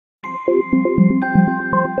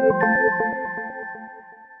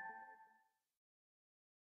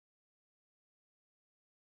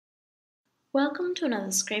Welcome to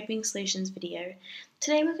another Scraping Solutions video.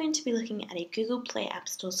 Today we're going to be looking at a Google Play App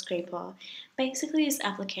Store scraper. Basically, this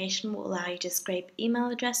application will allow you to scrape email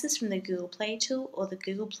addresses from the Google Play tool or the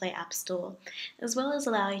Google Play App Store, as well as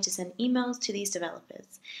allow you to send emails to these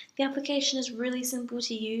developers. The application is really simple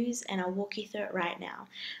to use and I'll walk you through it right now.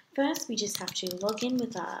 First, we just have to log in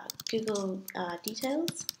with our Google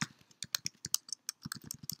details.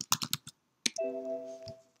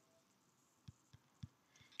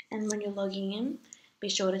 And when you're logging in, be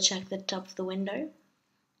sure to check the top of the window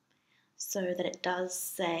so that it does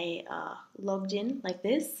say logged in like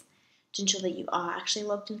this to ensure that you are actually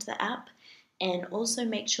logged into the app, and also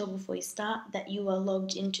make sure before you start that you are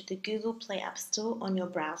logged into the Google Play App Store on your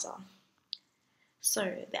browser.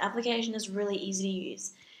 So the application is really easy to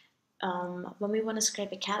use. When we want to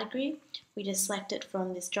scrape a category, we just select it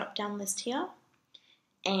from this drop down list here,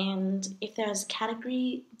 and if there's a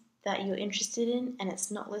category that you're interested in and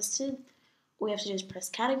it's not listed, all we have to do is press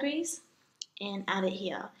categories and add it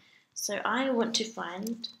here. So I want to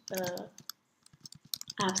find the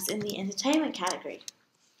apps in the entertainment category,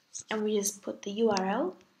 and we just put the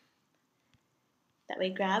URL that we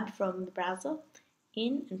grabbed from the browser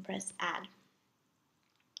in and press add.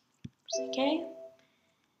 Press OK.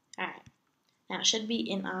 Alright, now it should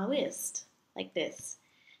be in our list like this.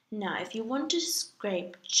 Now if you want to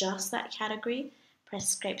scrape just that category, press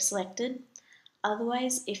scrape selected.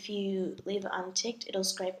 Otherwise, if you leave it unticked, it'll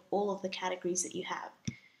scrape all of the categories that you have.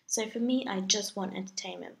 So for me, I just want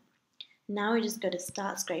entertainment. Now we just go to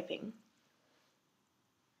start scraping.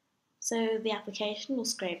 So the application will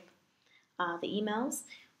scrape the emails,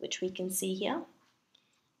 which we can see here.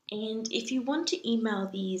 And if you want to email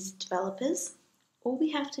these developers, all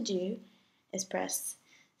we have to do is press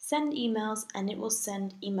send emails and it will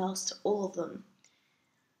send emails to all of them.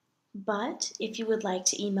 But if you would like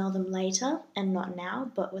to email them later and not now,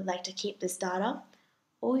 but would like to keep this data,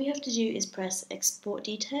 all you have to do is press export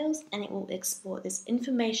details and it will export this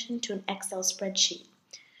information to an Excel spreadsheet.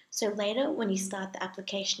 So later, when you start the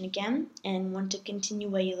application again and want to continue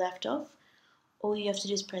where you left off, all you have to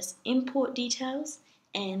do is press import details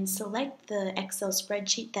and select the Excel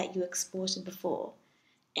spreadsheet that you exported before,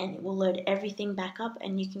 and it will load everything back up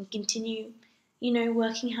and you can continue,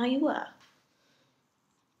 working how you were.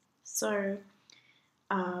 So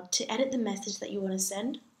to edit the message that you want to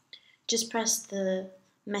send, just press the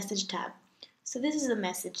message tab. So this is the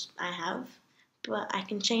message I have, but I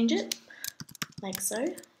can change it like so.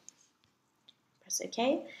 Press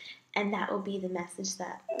OK, and that will be the message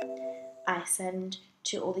that I send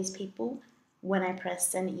to all these people when I press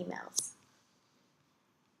send emails.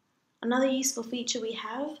 Another useful feature we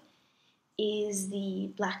have is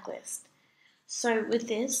the blacklist. So with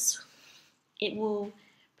this, it will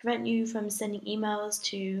prevent you from sending emails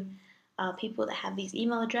to people that have these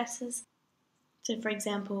email addresses. So for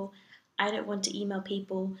example, I don't want to email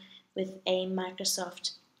people with a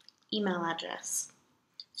Microsoft email address.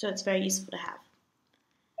 So it's very useful to have.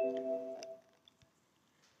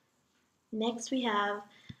 Next we have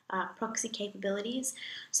proxy capabilities.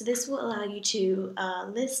 So this will allow you to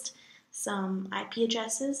list some IP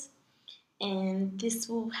addresses, and this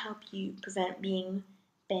will help you prevent being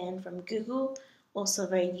banned from Google. Also a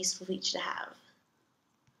very useful feature to have.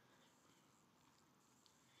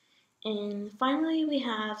 And finally we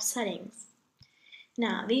have settings.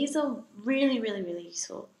 Now these are really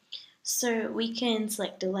useful. So we can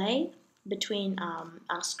select delay between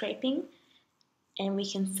our scraping, and we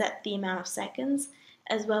can set the amount of seconds,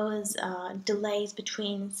 as well as delays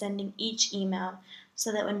between sending each email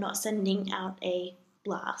so that we're not sending out a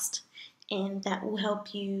blast, and that will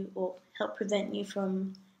help you or help prevent you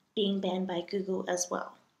from being banned by Google as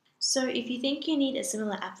well. So if you think you need a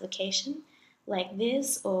similar application like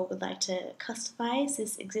this or would like to customize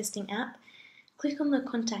this existing app, click on the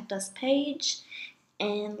Contact Us page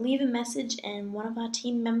and leave a message, and one of our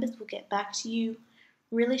team members will get back to you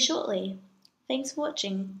really shortly. Thanks for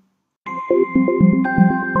watching.